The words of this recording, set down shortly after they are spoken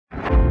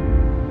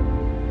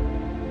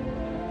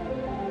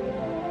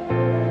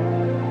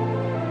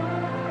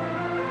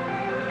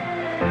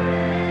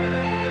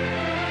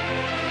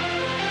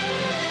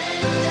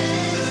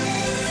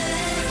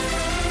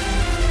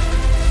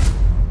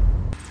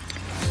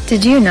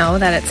Did you know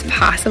that it's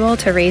possible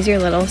to raise your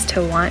littles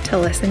to want to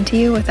listen to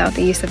you without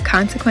the use of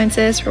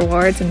consequences,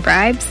 rewards, and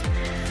bribes?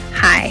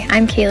 Hi,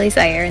 I'm Kaylee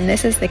Zaire, and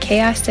this is the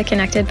Chaos to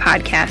Connected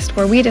podcast,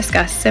 where we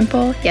discuss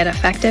simple yet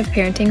effective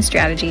parenting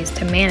strategies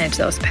to manage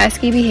those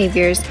pesky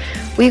behaviors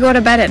we go to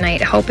bed at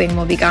night hoping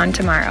will be gone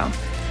tomorrow.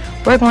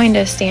 We're going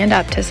to stand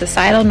up to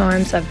societal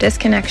norms of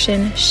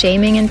disconnection,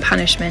 shaming, and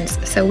punishments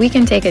so we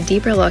can take a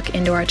deeper look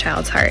into our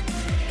child's heart.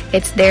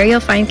 It's there you'll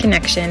find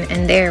connection,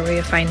 and there where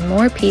you'll find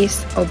more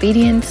peace,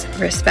 obedience,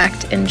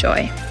 respect, and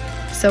joy.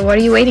 So what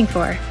are you waiting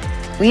for?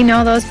 We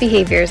know those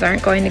behaviors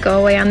aren't going to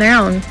go away on their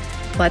own.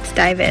 Let's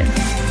dive in.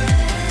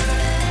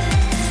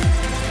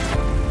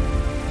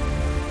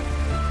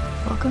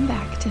 Welcome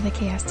back to the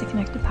Chaos to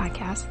Connected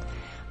podcast.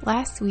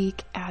 Last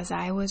week, as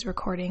I was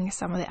recording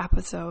some of the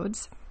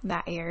episodes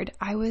that aired,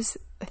 I was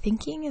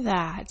thinking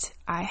that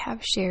I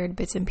have shared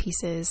bits and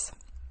pieces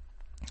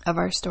of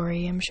our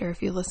story. I'm sure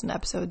if you listen to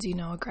episodes, you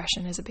know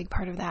aggression is a big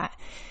part of that.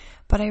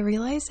 But I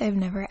realized I've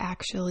never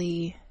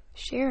actually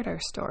shared our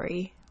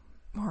story,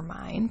 or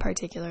mine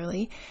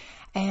particularly.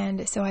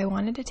 And so I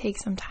wanted to take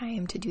some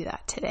time to do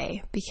that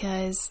today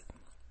because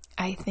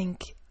I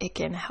think it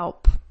can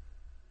help,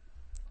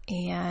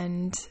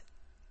 and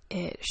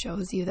it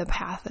shows you the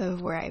path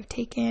of where I've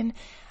taken,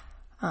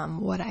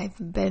 what I've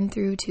been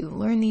through to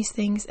learn these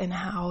things, and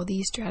how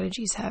these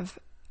strategies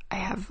I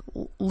have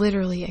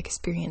literally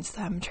experienced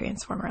them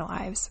transform our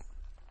lives.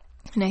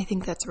 And I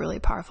think that's really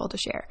powerful to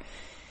share.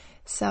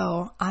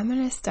 So I'm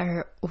going to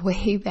start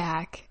way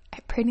back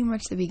at pretty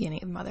much the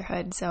beginning of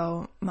motherhood.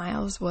 So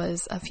Miles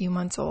was a few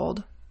months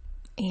old,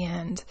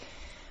 and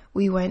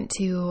we went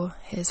to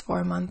his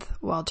 4-month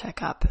well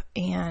checkup,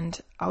 and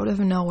out of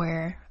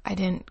nowhere, I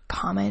didn't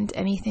comment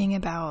anything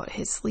about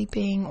his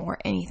sleeping or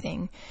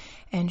anything.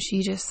 And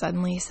she just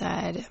suddenly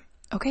said,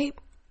 okay,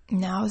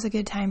 now is a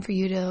good time for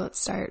you to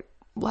start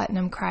letting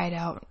him cry it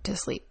out to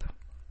sleep.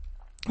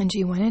 And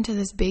she went into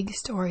this big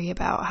story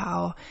about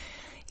how,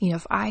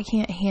 if I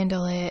can't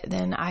handle it,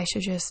 then I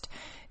should just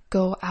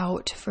go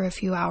out for a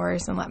few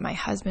hours and let my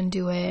husband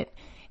do it.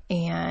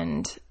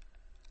 And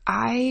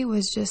I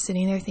was just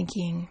sitting there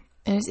thinking,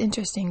 and it's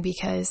interesting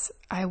because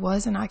I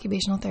was an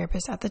occupational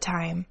therapist at the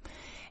time,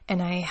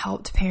 and I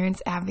helped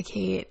parents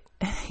advocate,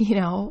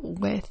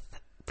 with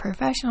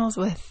professionals,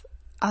 with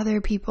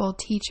other people,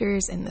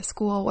 teachers in the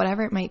school,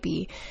 whatever it might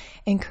be,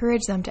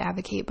 encourage them to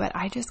advocate. But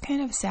I just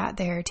kind of sat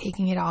there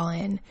taking it all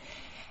in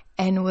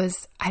and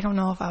I don't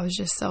know if I was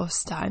just so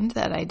stunned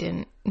that I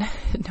didn't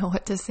know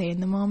what to say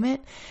in the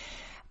moment.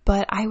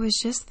 But I was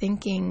just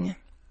thinking,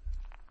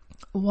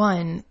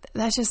 one,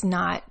 that's just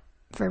not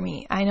for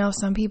me. I know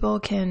some people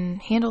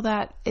can handle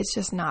that. It's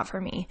just not for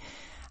me.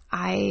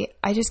 I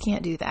just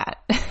can't do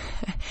that.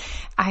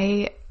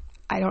 I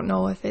don't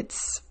know if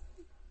it's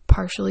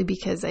partially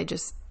because I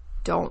just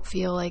don't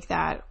feel like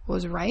that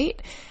was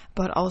right,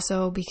 but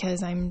also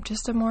because I'm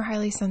just a more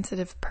highly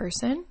sensitive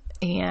person,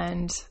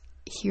 and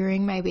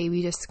hearing my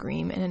baby just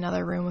scream in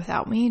another room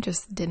without me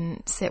just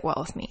didn't sit well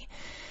with me.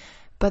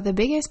 But the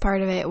biggest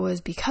part of it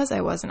was because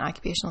I was an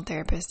occupational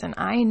therapist, and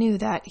I knew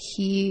that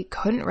he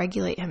couldn't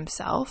regulate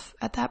himself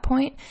at that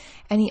point,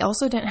 and he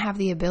also didn't have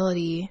the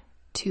ability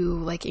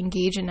to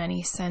engage in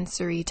any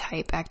sensory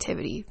type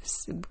activity,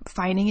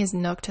 finding his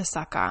nook to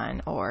suck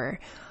on,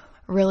 or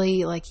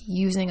really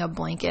using a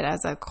blanket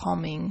as a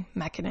calming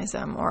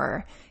mechanism,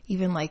 or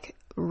even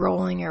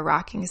rolling or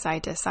rocking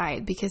side to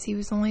side, because he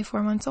was only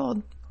 4 months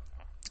old.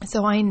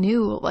 So I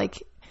knew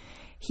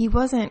he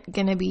wasn't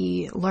going to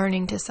be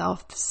learning to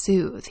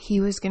self-soothe. He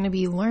was going to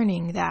be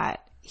learning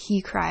that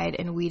he cried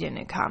and we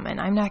didn't come.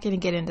 And I'm not going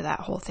to get into that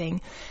whole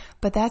thing,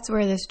 but that's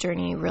where this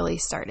journey really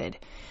started.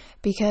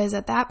 Because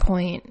at that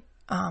point,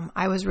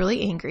 I was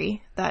really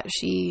angry that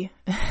she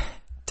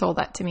told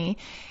that to me.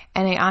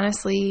 And I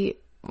honestly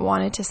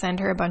wanted to send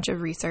her a bunch of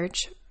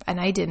research, and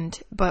I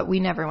didn't, but we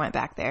never went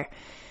back there.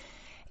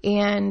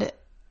 And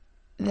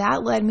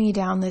that led me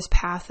down this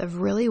path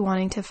of really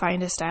wanting to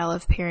find a style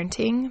of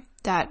parenting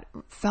that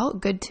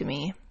felt good to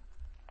me,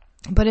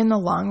 but in the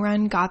long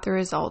run got the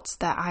results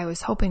that I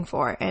was hoping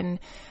for. And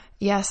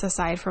yes,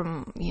 aside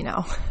from,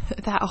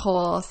 that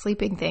whole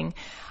sleeping thing,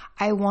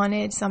 I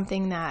wanted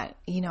something that,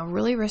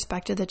 really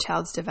respected the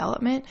child's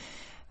development,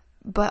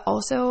 but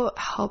also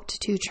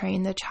helped to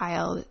train the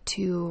child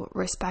to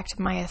respect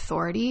my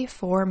authority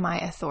for my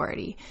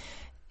authority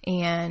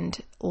and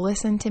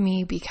listen to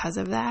me because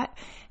of that,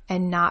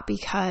 and not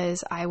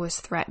because I was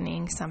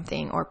threatening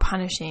something or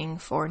punishing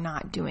for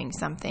not doing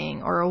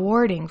something or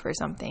awarding for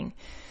something.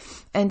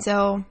 And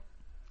so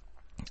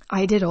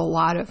I did a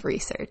lot of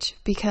research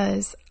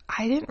because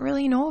I didn't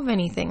really know of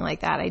anything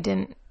like that. I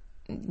didn't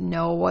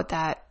know what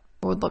that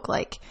would look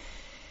like.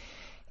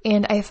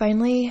 And I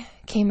finally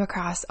came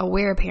across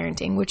Aware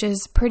Parenting, which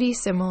is pretty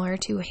similar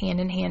to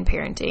hand-in-hand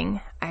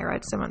parenting. I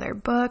read some of their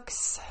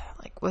books,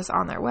 was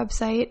on their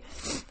website,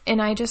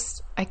 and I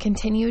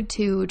continued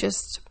to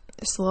just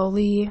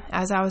slowly,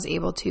 as I was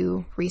able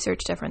to,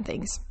 research different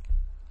things.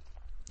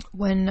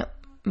 When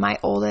my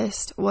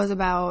oldest was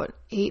about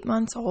 8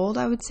 months old,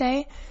 I would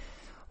say,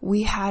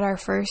 we had our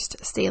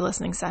first stay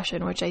listening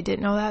session, which I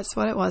didn't know that's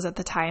what it was at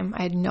the time.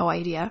 I had no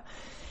idea.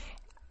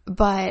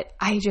 But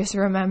I just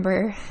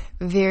remember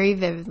very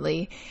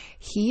vividly,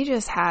 he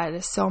just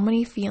had so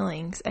many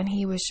feelings, and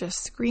he was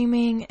just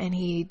screaming, and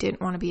he didn't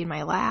want to be in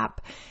my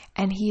lap,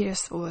 and he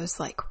just was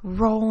like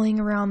rolling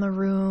around the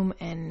room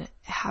and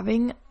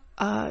having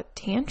a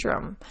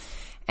tantrum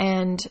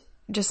and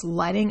just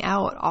letting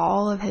out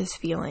all of his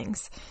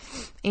feelings.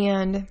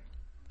 And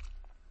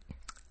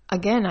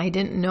again, I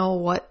didn't know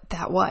what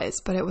that was,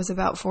 but it was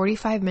about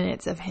 45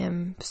 minutes of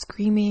him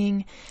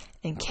screaming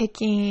and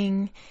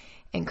kicking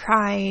and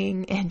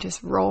crying and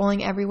just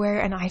rolling everywhere.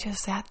 And I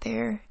just sat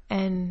there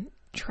and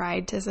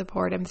tried to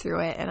support him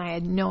through it. And I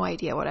had no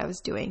idea what I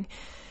was doing,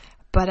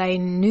 but I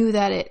knew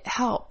that it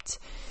helped.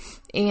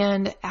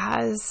 And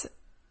as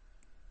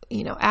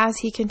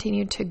he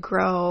continued to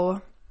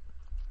grow,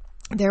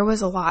 there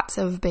was lots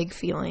of big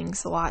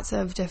feelings, lots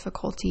of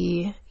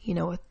difficulty,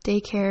 with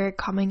daycare.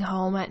 Coming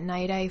home at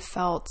night, I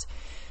felt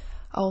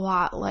a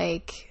lot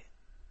like,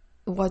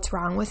 what's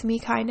wrong with me,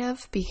 kind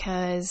of,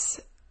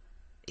 because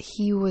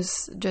he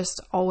was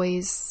just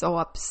always so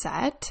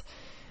upset.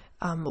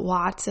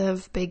 Lots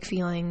of big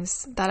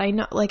feelings that I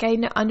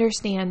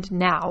understand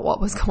now what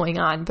was going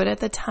on, but at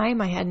the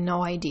time I had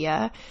no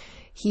idea.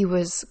 He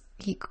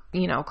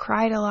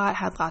cried a lot,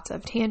 had lots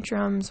of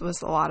tantrums,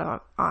 was a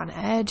lot on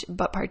edge,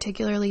 but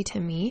particularly to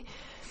me.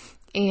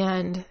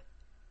 And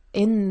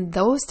in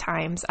those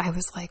times, I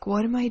was like,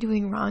 what am I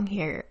doing wrong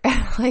here?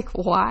 Like,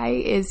 why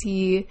is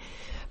he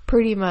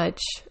pretty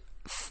much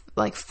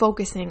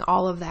focusing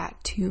all of that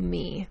to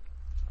me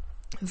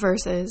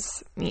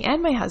versus me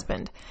and my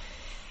husband?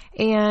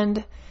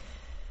 And,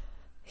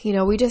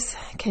 we just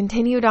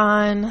continued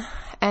on,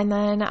 and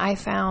then I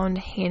found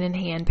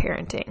hand-in-hand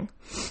parenting.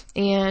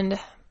 And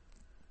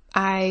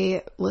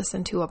I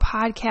listened to a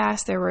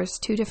podcast. There was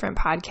 2 different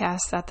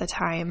podcasts at the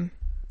time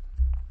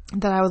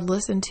that I would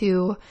listen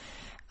to.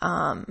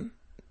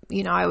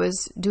 I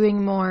was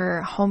doing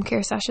more home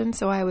care sessions,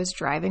 so I was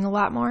driving a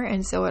lot more,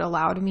 and so it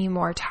allowed me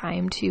more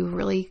time to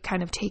really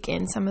kind of take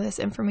in some of this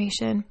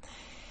information.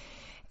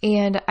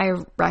 And I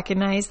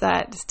recognized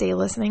that stay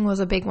listening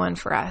was a big one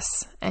for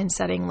us, and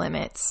setting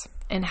limits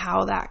and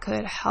how that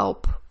could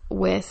help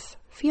with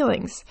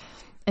feelings.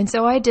 And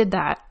so I did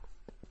that,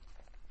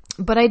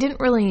 but I didn't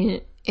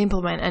really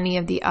implement any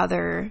of the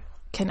other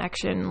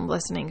connection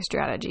listening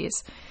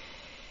strategies.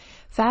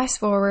 Fast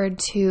forward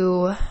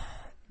to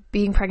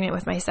being pregnant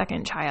with my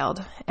second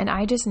child, and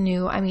I just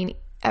knew,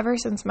 ever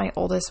since my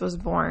oldest was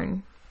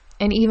born,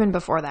 and even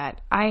before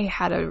that, I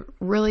had a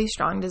really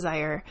strong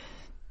desire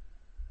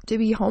to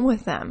be home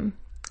with them.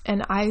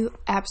 And I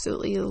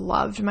absolutely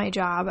loved my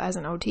job as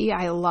an OT.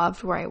 I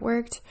loved where I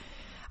worked.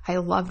 I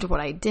loved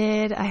what I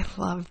did. I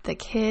loved the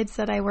kids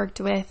that I worked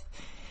with.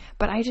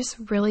 But I just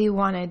really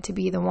wanted to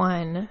be the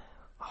one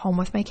home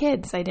with my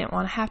kids. I didn't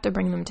want to have to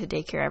bring them to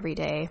daycare every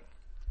day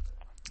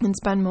and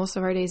spend most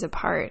of our days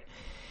apart.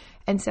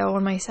 And so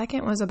when my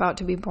second was about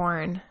to be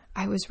born,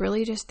 I was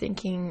really just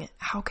thinking,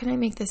 how can I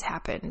make this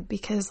happen?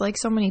 Because like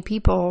so many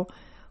people,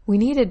 we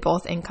needed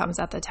both incomes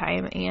at the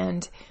time.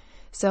 And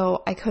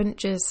so I couldn't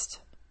just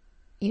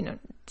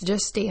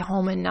stay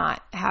home and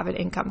not have an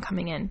income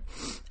coming in.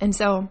 And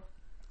so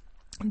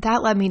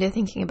that led me to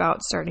thinking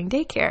about starting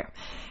daycare.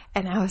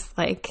 And I was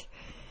like,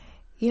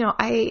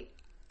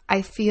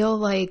 I feel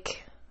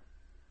like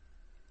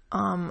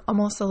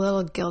almost a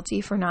little guilty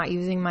for not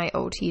using my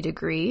OT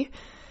degree,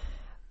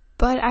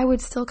 but I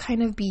would still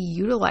kind of be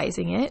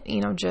utilizing it,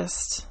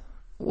 just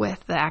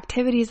with the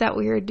activities that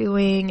we were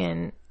doing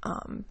and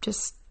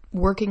just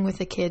working with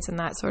the kids and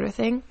that sort of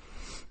thing.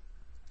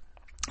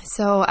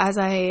 So as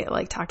I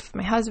talked with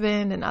my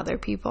husband and other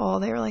people,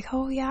 they were like,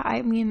 oh yeah,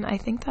 I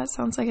think that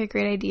sounds like a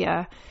great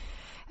idea.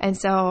 And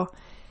so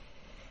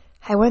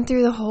I went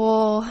through the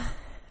whole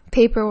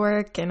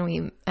paperwork, and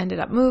we ended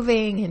up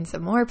moving and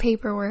some more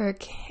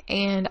paperwork,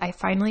 and I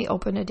finally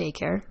opened a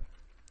daycare,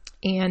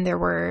 and there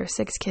were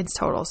 6 kids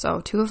total. So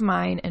 2 of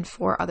mine and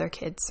 4 other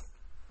kids.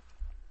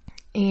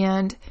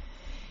 And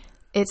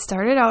it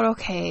started out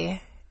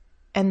okay.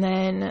 And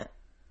then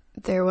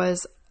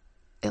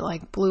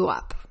it blew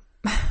up.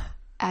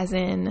 As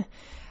in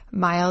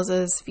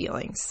Miles's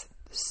feelings.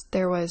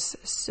 There was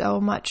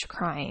so much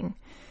crying.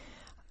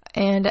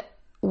 And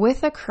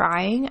with the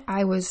crying,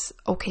 I was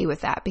okay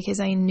with that because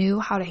I knew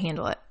how to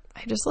handle it.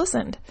 I just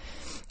listened.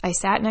 I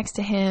sat next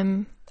to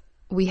him.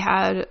 We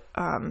had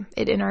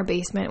it in our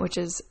basement, which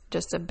is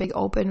just a big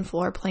open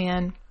floor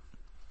plan.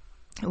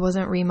 It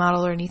wasn't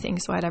remodeled or anything,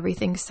 so I had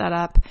everything set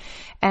up.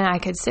 And I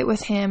could sit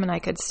with him, and I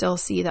could still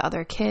see the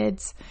other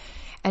kids.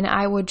 And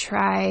I would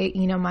try,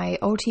 my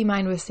OT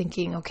mind was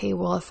thinking, okay,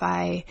 well, if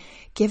I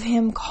give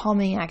him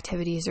calming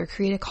activities or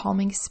create a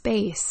calming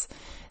space,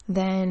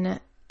 then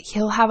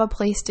he'll have a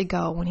place to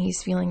go when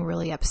he's feeling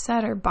really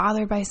upset or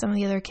bothered by some of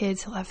the other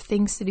kids. He'll have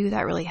things to do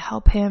that really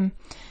help him.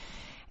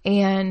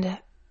 And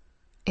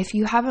if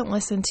you haven't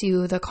listened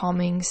to the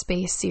Calming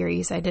Space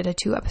series, I did a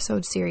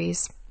 2-episode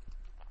series.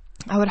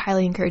 I would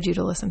highly encourage you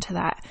to listen to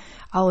that.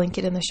 I'll link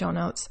it in the show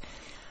notes.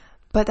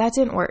 But that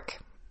didn't work.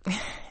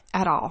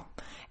 at all.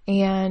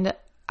 And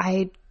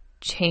I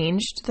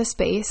changed the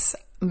space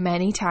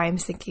many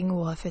times thinking,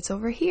 well, if it's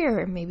over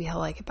here, maybe he'll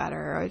like it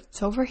better, or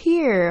it's over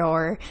here,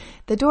 or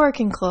the door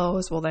can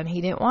close. Well, then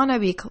he didn't want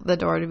the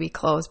door to be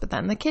closed, but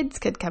then the kids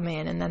could come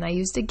in, and then I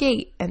used a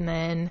gate. And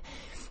then,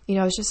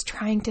 I was just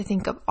trying to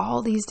think of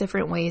all these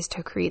different ways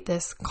to create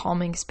this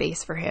calming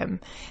space for him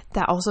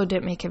that also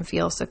didn't make him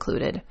feel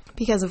secluded,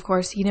 because of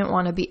course he didn't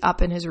want to be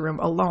up in his room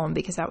alone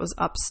because that was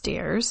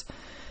upstairs.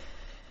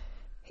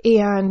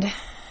 And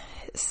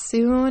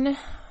soon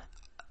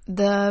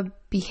the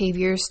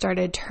behaviors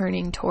started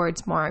turning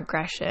towards more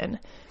aggression,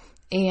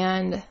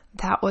 and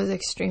that was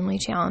extremely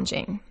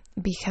challenging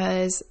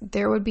because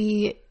there would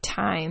be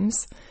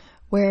times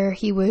where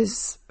he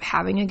was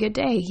having a good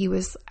day. He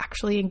was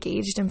actually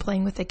engaged in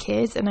playing with the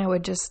kids, and I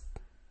would just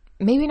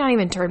maybe not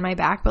even turn my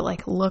back, but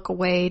like look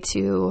away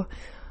to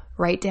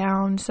write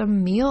down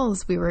some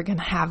meals we were going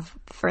to have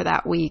for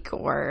that week,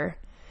 or,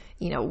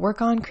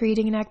 work on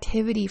creating an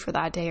activity for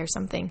that day or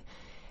something.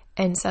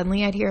 And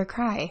suddenly I'd hear a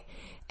cry,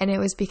 and it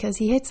was because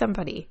he hit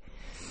somebody.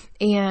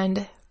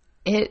 And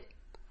it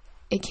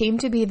came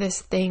to be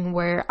this thing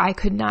where I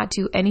could not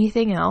do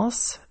anything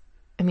else.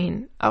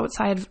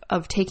 Outside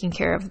of taking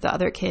care of the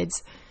other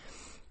kids,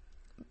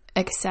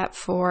 except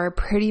for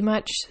pretty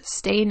much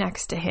stay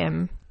next to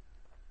him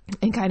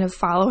and kind of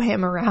follow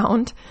him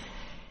around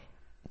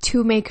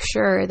to make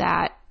sure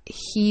that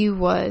he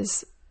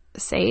was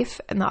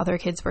safe and the other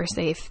kids were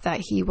safe,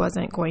 that he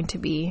wasn't going to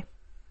be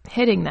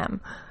hitting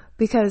them,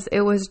 because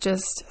it was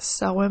just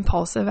so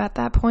impulsive at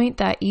that point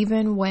that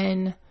even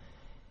when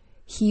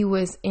he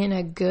was in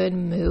a good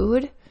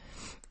mood,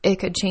 it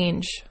could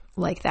change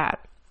like that.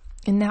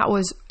 And that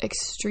was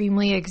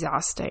extremely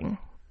exhausting.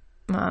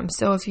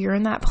 So if you're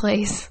in that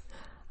place,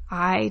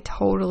 I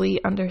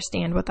totally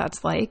understand what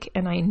that's like.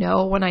 And I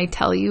know when I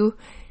tell you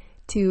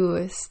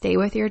to stay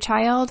with your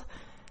child,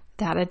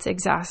 that it's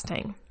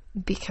exhausting,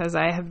 because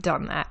I have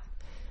done that.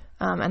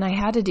 And I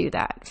had to do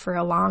that for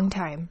a long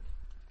time.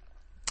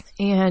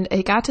 And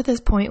it got to this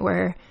point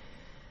where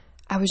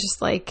I was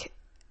just like,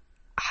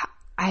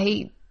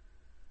 I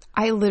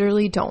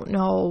literally don't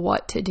know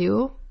what to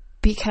do,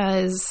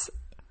 because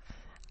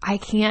I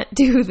can't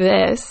do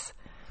this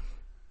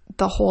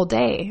the whole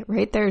day,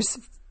 right? There's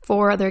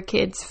 5 other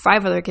kids,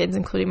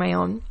 including my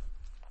own.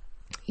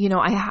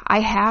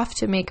 I have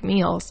to make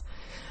meals.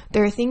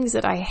 There are things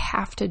that I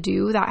have to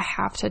do that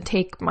have to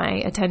take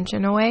my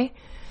attention away,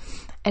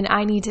 and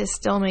I need to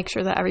still make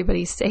sure that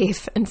everybody's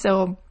safe. And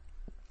so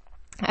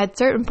at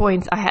certain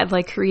points, I had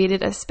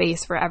created a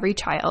space for every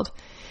child.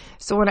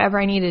 So whenever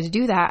I needed to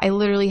do that, I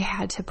literally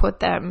had to put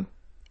them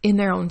in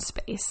their own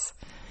space.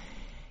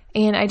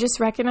 And I just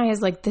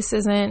recognized this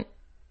isn't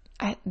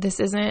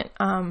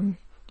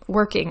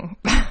working,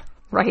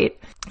 right?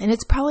 And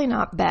it's probably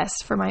not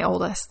best for my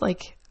oldest.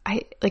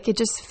 It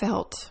just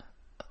felt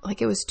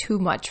like it was too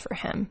much for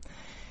him.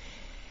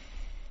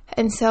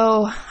 And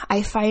so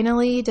I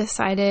finally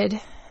decided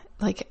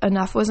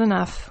enough was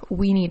enough.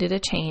 We needed a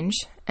change.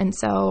 And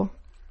so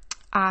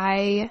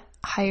I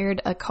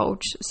hired a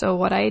coach. So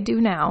what I do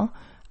now,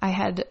 I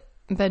had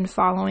been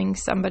following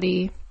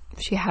somebody,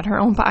 she had her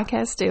own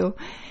podcast too.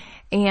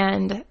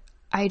 And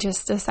I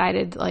just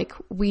decided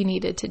we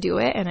needed to do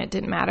it, and it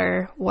didn't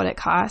matter what it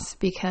cost,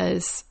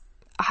 because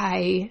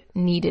I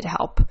needed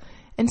help.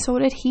 And so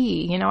did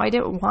he. I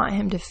didn't want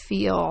him to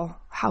feel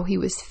how he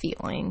was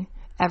feeling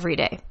every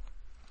day.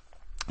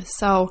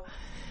 So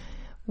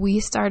we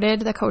started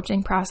the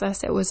coaching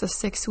process. It was a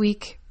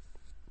 6-week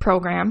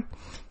program,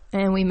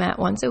 and we met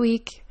once a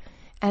week,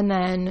 and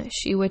then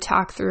she would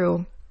talk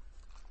through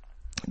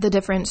the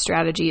different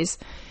strategies.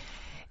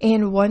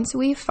 And once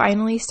we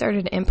finally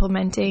started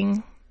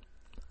implementing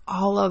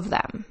all of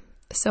them,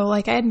 so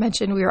like I had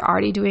mentioned, we were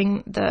already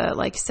doing the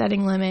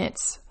setting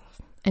limits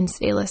and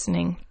stay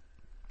listening,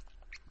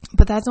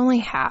 but that's only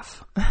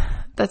half.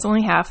 That's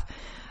only half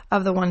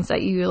of the ones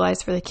that you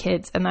utilize for the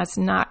kids, and that's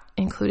not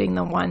including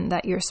the one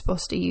that you're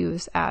supposed to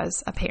use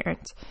as a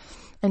parent.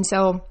 And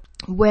so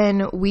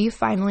when we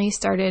finally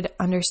started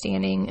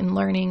understanding and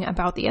learning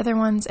about the other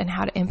ones and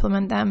how to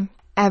implement them,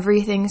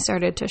 everything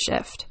started to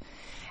shift.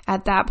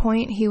 At that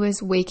point, he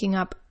was waking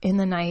up in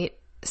the night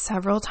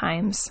several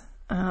times.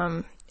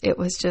 It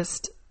was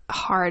just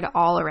hard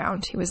all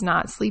around. He was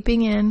not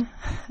sleeping in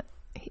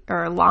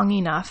or long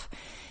enough.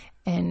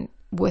 And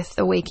with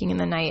the waking in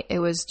the night, it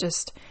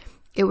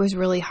was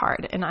really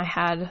hard. And I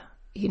had,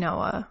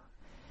 a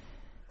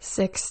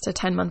 6 to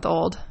 10 month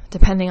old,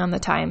 depending on the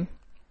time.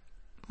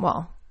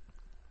 Well,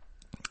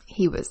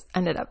 it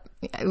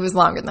was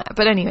longer than that.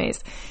 But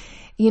anyways,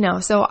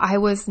 so I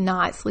was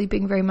not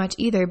sleeping very much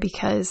either,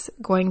 because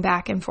going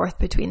back and forth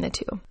between the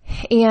two.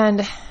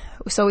 And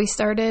so we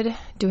started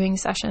doing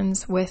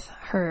sessions with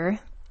her,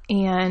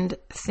 and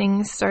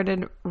things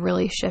started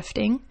really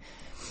shifting.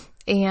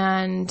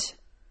 And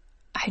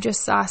I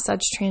just saw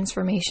such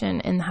transformation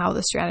in how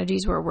the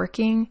strategies were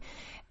working,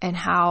 and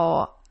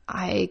how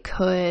I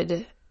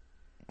could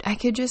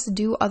just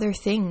do other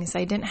things.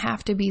 I didn't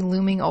have to be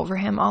looming over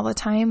him all the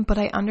time, but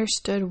I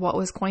understood what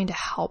was going to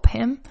help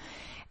him.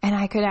 and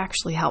I could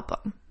actually help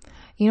them.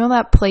 You know,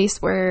 that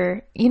place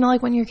where, you know,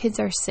 like when your kids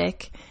are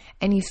sick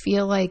and you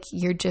feel like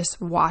you're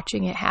just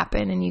watching it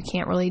happen and you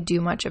can't really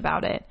do much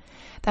about it.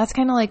 That's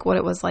kind of like what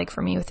it was like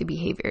for me with the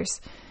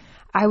behaviors.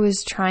 I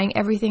was trying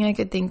everything I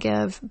could think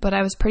of, but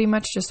I was pretty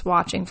much just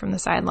watching from the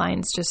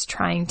sidelines, just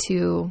trying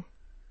to,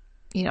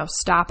 you know,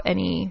 stop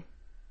any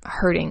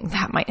hurting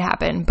that might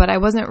happen. But I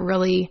wasn't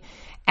really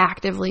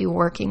actively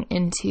working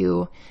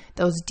into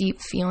those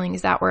deep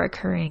feelings that were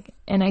occurring.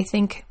 And I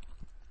think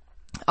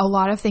a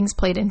lot of things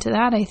played into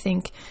that. I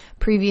think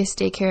previous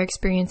daycare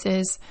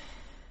experiences,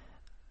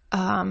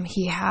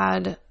 he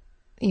had,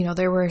 you know,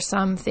 there were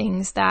some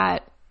things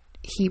that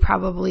he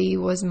probably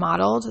was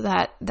modeled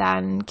that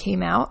then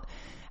came out.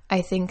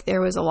 I think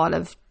there was a lot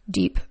of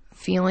deep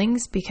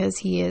feelings because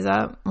he is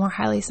a more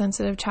highly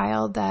sensitive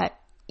child, that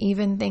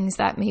even things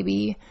that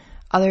maybe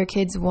other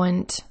kids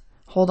wouldn't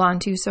hold on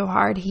to so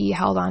hard, he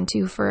held on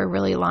to for a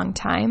really long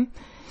time.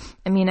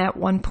 I mean, at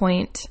one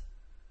point,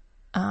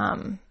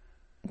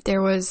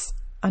 there was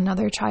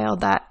another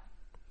child that,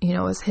 you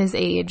know, was his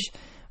age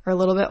or a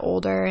little bit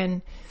older,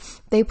 and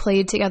they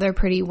played together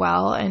pretty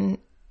well, and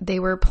they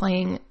were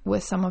playing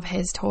with some of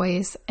his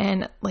toys.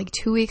 And like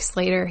 2 weeks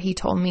later, he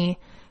told me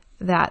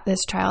that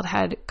this child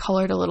had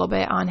colored a little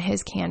bit on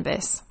his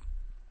canvas,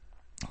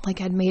 like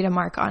had made a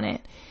mark on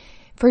it.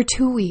 For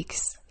 2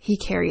 weeks, he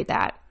carried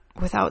that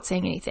without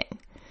saying anything.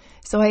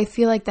 So I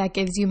feel like that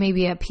gives you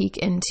maybe a peek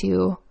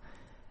into,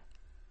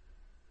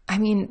 I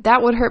mean,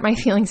 that would hurt my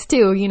feelings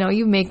too. You know,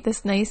 you make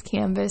this nice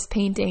canvas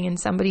painting and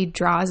somebody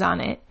draws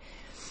on it.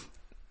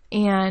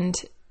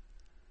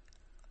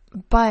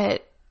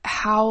 But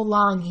how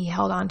long he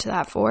held on to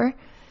that for,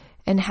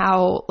 and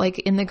how, like,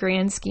 in the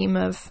grand scheme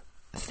of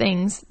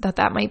things,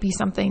 that might be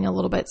something a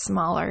little bit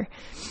smaller.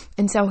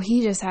 And so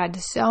he just had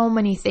so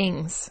many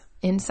things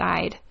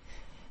inside,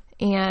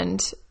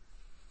 and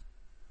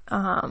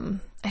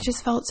I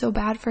just felt so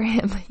bad for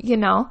him. You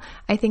know,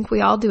 I think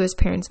we all do as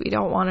parents. We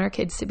don't want our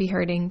kids to be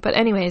hurting. But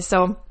anyways,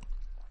 so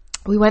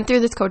we went through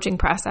this coaching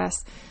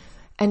process,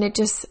 and it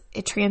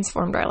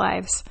transformed our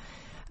lives.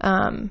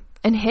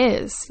 And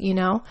his, you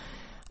know,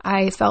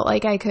 I felt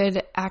like I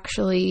could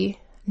actually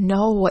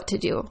know what to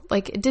do.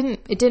 Like, it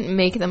didn't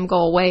make them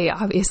go away.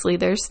 Obviously,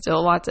 there's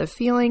still lots of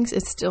feelings.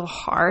 It's still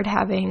hard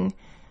having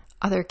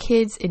other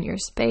kids in your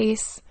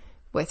space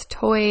with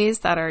toys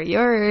that are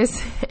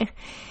yours.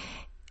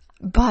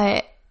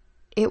 But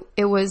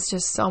it was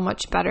just so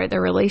much better. The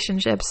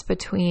relationships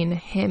between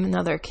him and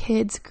other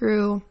kids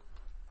grew.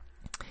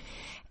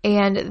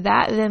 And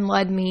that then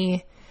led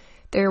me,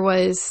 there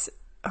was,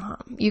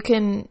 you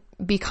can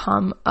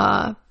become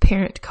a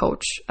parent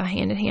coach, a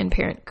hand-in-hand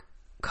parent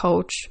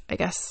coach. I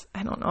guess,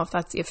 I don't know if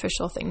that's the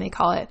official thing they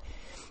call it,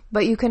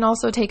 but you can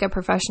also take a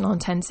professional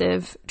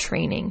intensive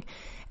training.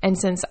 And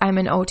since I'm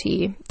an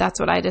OT, that's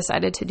what I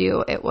decided to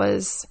do. It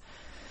was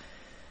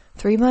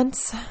 3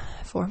 months,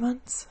 4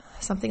 months,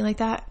 something like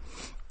that.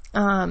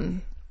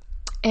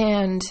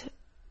 And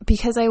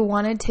because I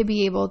wanted to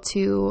be able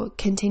to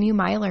continue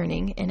my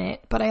learning in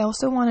it, but I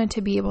also wanted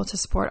to be able to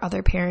support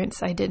other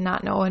parents. I did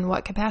not know in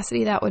what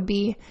capacity that would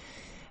be,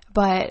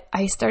 but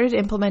I started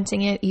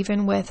implementing it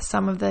even with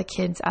some of the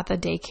kids at the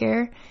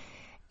daycare.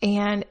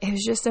 And it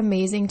was just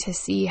amazing to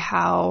see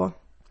how,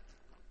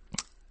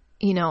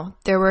 you know,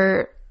 there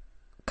were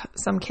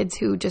some kids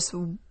who just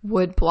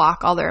would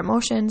block all their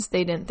emotions.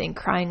 They didn't think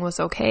crying was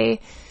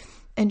okay.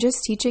 And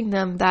just teaching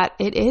them that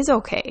it is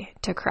okay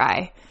to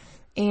cry.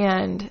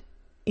 And,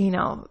 you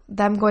know,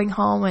 them going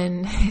home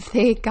and if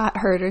they got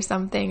hurt or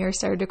something or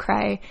started to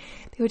cry,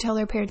 they would tell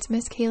their parents,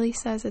 Miss Kaylee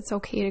says it's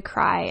okay to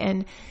cry.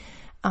 And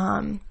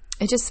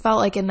it just felt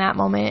like in that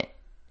moment,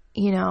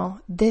 you know,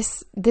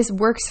 this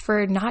works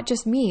for not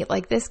just me.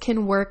 Like, this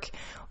can work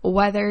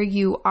whether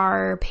you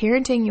are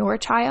parenting your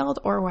child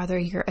or whether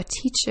you're a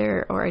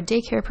teacher or a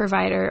daycare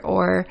provider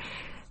or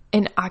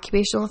an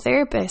occupational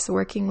therapist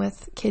working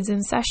with kids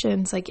in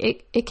sessions. Like,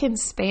 it can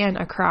span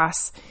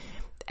across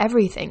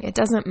everything. It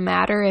doesn't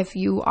matter if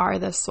you are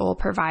the sole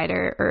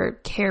provider or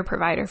care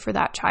provider for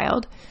that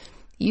child.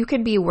 You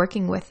can be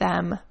working with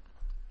them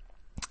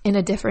in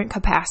a different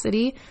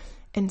capacity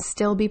and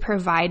still be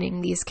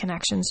providing these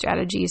connection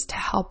strategies to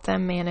help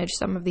them manage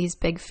some of these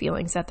big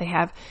feelings that they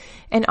have.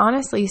 And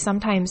honestly,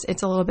 sometimes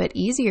it's a little bit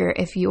easier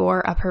if you're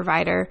a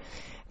provider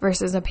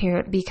versus a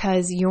parent,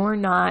 because you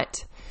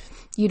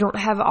don't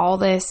have all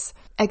this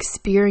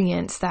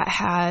experience that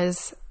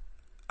has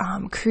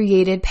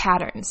created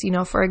patterns. You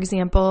know, for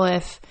example,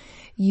 if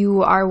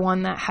you are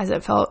one that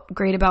hasn't felt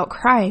great about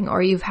crying,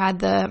 or you've had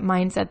the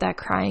mindset that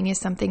crying is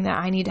something that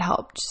I need to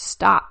help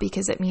stop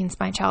because it means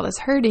my child is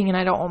hurting and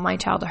I don't want my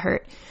child to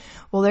hurt.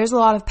 Well, there's a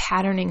lot of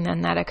patterning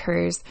then that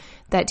occurs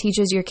that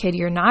teaches your kid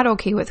you're not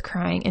okay with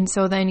crying. And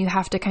so then you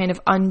have to kind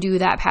of undo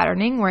that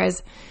patterning.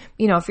 Whereas,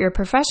 you know, if you're a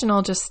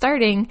professional just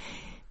starting,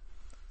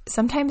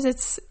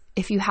 sometimes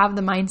if you have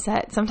the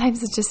mindset,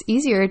 sometimes it's just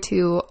easier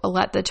to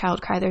let the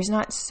child cry. There's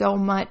not so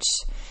much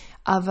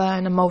of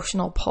an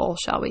emotional pull,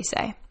 shall we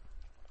say,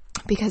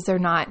 because they're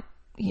not,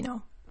 you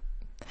know,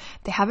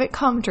 they haven't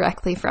come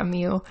directly from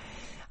you.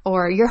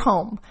 or your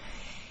home.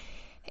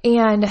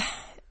 And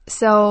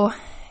so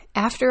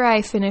after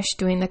I finished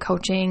doing the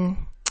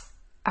coaching,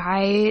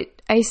 I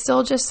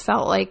still just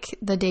felt like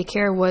the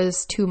daycare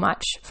was too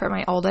much for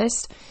my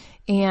oldest,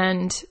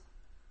 and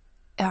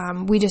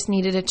we just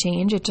needed a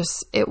change.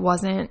 It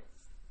wasn't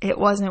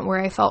where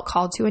I felt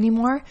called to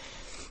anymore.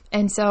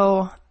 And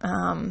so,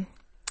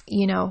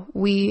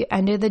 we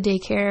ended the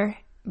daycare,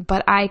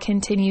 but I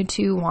continued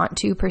to want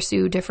to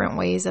pursue different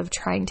ways of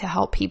trying to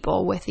help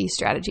people with these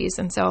strategies.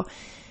 And so,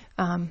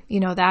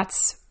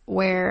 that's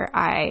where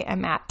I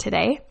am at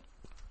today.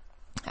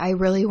 I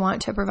really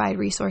want to provide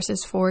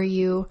resources for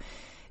you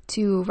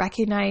to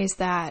recognize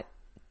that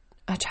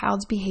a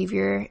child's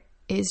behavior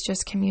is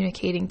just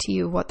communicating to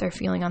you what they're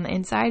feeling on the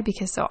inside,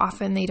 because so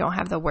often they don't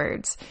have the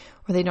words,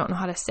 or they don't know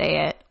how to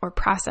say it or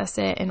process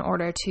it in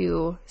order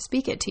to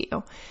speak it to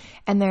you.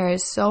 And there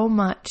is so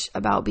much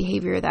about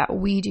behavior that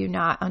we do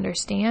not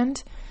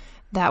understand,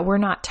 that we're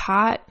not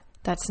taught,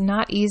 that's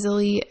not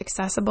easily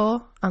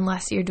accessible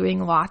unless you're doing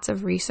lots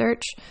of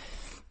research,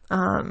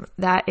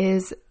 that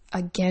is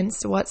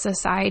against what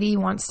society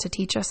wants to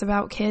teach us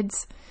about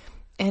kids.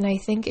 And I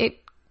think it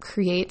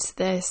creates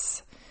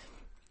this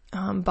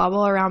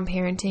bubble around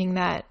parenting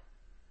that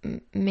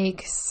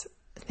makes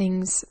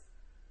things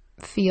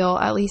feel,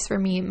 at least for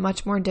me,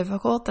 much more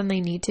difficult than they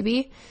need to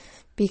be,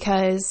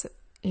 because,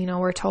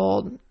 we're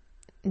told,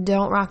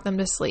 don't rock them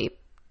to sleep.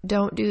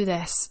 Don't do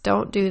this.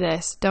 Don't do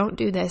this. Don't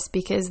do this,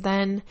 because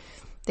then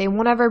they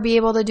won't ever be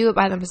able to do it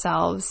by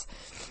themselves.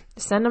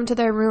 Send them to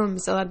their room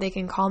so that they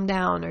can calm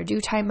down, or do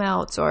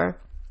timeouts,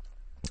 or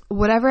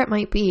whatever it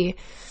might be.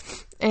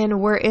 And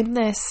we're in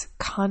this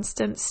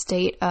constant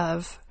state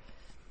of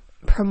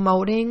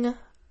promoting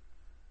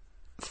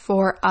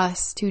for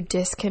us to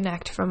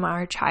disconnect from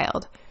our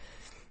child,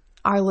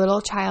 our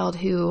little child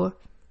who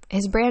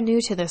is brand new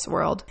to this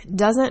world,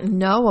 doesn't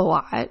know a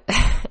lot,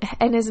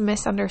 and is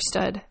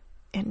misunderstood.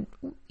 And,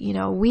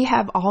 we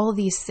have all of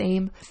these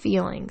same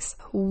feelings.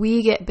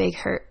 We get big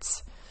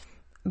hurts,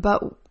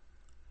 but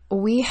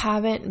we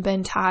haven't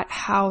been taught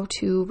how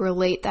to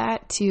relate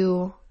that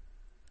to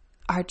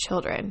our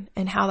children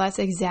and how that's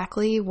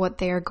exactly what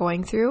they're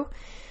going through.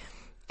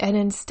 And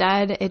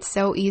instead, it's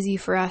so easy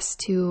for us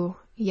to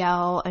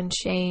yell and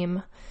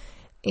shame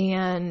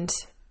and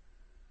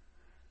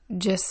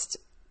just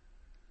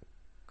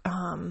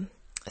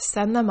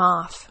send them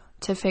off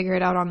to figure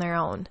it out on their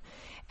own.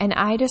 And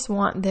I just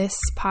want this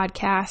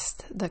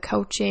podcast, the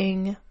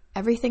coaching,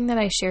 everything that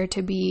I share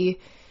to be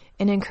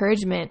an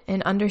encouragement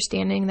and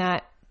understanding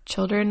that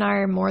children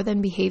are more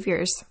than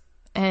behaviors.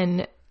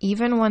 And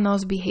even when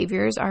those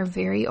behaviors are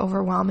very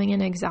overwhelming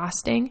and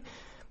exhausting,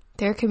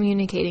 they're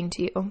communicating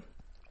to you.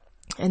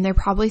 And they're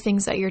probably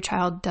things that your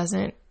child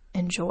doesn't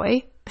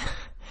enjoy.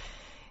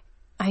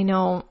 I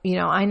know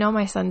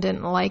my son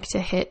didn't like to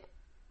hit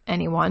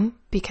anyone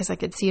because I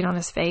could see it on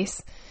his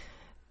face,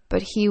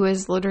 but he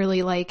was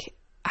literally like,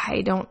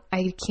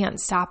 I can't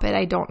stop it.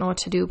 I don't know what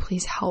to do.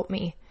 Please help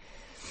me.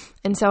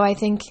 And so I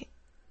think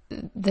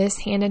this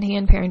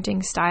hand-in-hand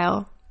parenting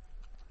style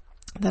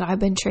that I've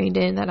been trained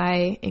in, that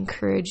I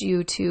encourage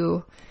you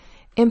to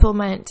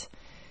implement,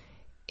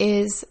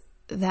 is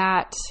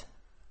that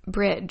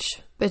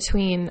bridge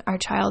between our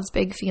child's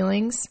big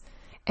feelings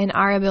and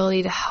our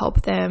ability to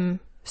help them,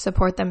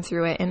 support them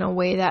through it in a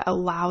way that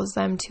allows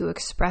them to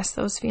express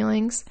those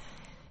feelings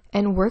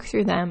and work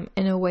through them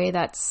in a way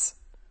that's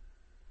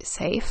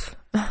safe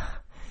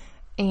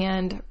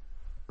and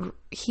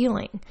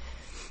healing.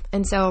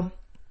 And so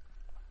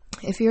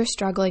if you're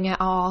struggling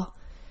at all,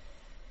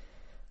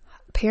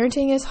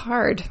 parenting is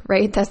hard,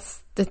 right?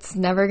 That's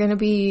never going to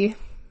be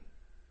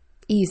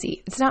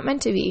easy. It's not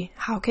meant to be.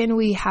 How can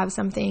we have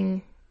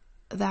something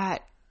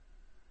that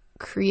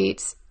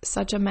creates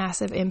such a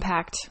massive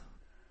impact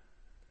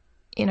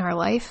in our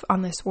life,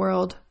 on this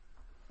world,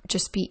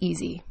 just be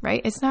easy,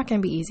 right? It's not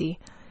going to be easy.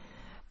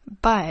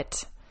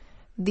 But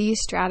these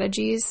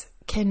strategies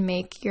can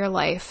make your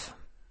life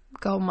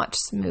go much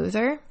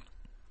smoother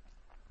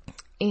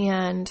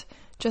and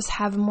just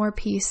have more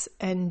peace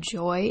and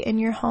joy in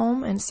your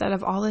home instead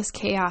of all this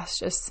chaos,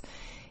 just,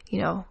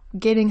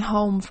 getting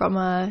home from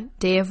a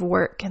day of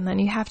work and then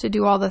you have to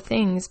do all the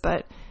things,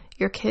 but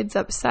your kid's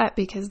upset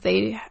because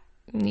they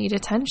need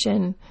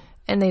attention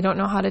and they don't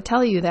know how to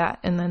tell you that.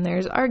 And then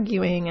there's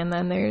arguing, and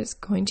then there's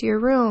going to your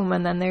room,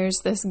 and then there's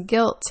this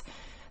guilt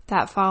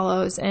that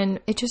follows. And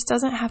it just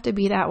doesn't have to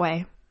be that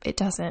way. It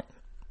doesn't.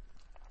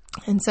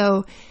 And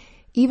so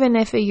even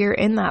if you're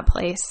in that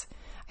place,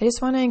 I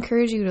just want to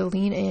encourage you to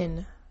lean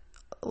in.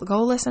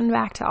 Go listen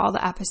back to all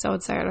the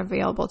episodes that are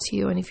available to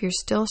you. And if you're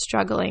still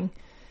struggling,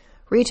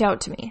 reach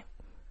out to me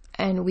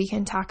and we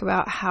can talk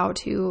about how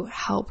to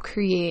help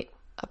create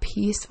a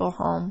peaceful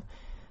home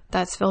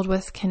that's filled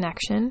with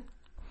connection,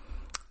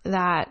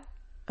 that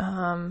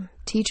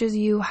teaches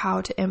you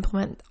how to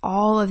implement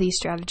all of these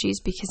strategies,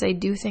 because I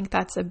do think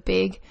that's a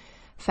big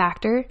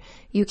factor.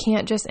 You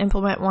can't just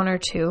implement one or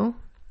two.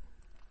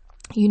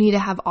 You need to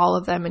have all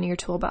of them in your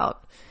tool belt,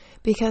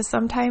 because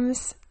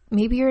sometimes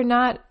maybe you're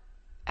not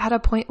at a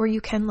point where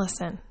you can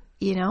listen.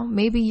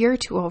 maybe you're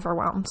too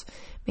overwhelmed.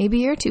 Maybe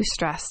you're too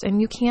stressed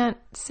and you can't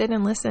sit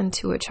and listen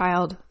to a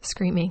child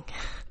screaming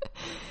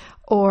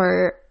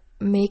or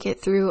make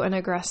it through an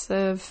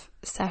aggressive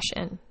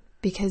session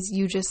because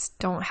you just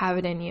don't have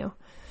it in you.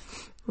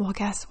 Well,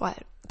 guess what?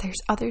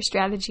 There's other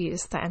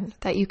strategies then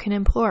that you can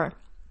employ.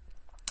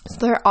 So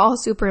they're all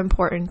super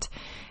important,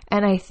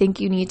 and I think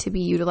you need to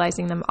be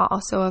utilizing them all.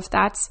 So if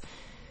that's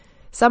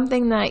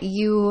something that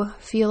you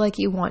feel like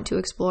you want to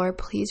explore,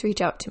 please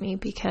reach out to me,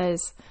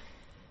 because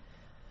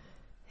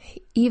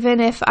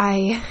even if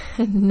I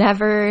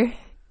never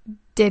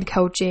did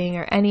coaching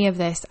or any of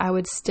this, I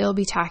would still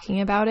be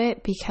talking about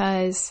it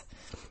because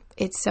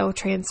it's so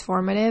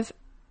transformative.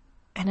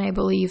 And I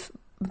believe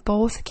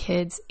both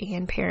kids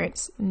and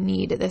parents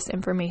need this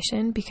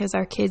information because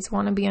our kids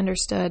want to be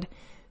understood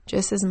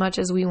just as much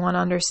as we want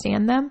to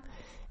understand them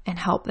and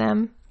help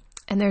them.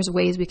 And there's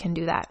ways we can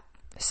do that.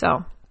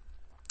 So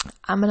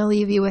I'm going to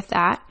leave you with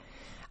that.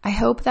 I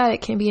hope that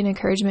it can be an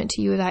encouragement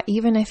to you that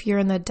even if you're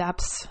in the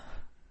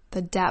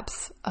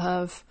depths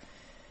of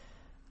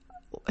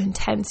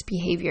intense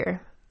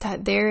behavior,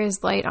 that there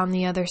is light on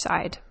the other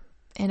side.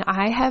 And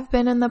I have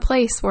been in the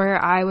place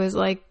where I was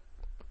like,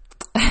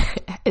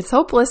 it's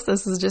hopeless.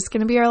 This is just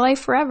going to be our life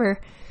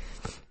forever.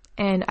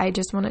 And I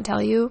just want to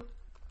tell you,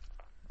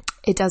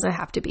 it doesn't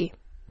have to be.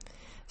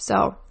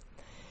 So,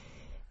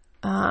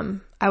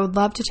 I would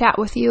love to chat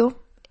with you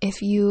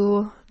if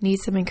you need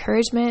some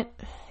encouragement,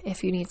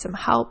 if you need some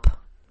help,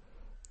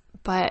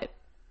 but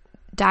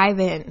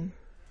dive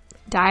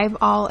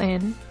all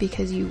in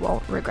because you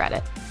won't regret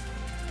it.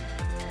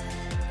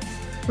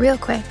 Real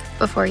quick,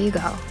 before you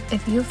go,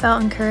 if you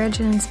felt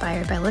encouraged and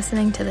inspired by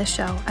listening to this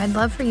show, I'd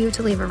love for you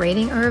to leave a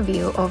rating or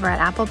review over at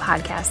Apple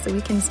Podcasts so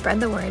we can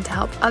spread the word to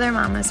help other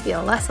mamas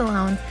feel less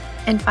alone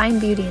and find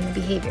beauty in the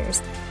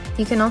behaviors.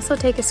 You can also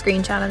take a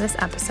screenshot of this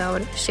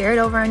episode, share it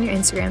over on your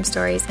Instagram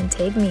stories, and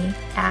tag me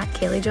at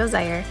Kaylee Jo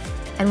Zier,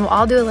 and we'll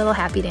all do a little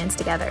happy dance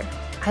together.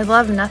 I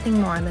love nothing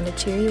more than to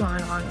cheer you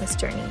on along this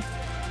journey.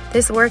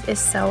 This work is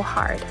so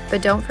hard,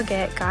 but don't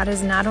forget, God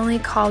has not only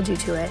called you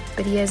to it,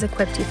 but He has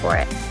equipped you for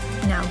it.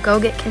 Now go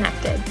get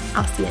connected.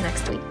 I'll see you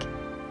next week.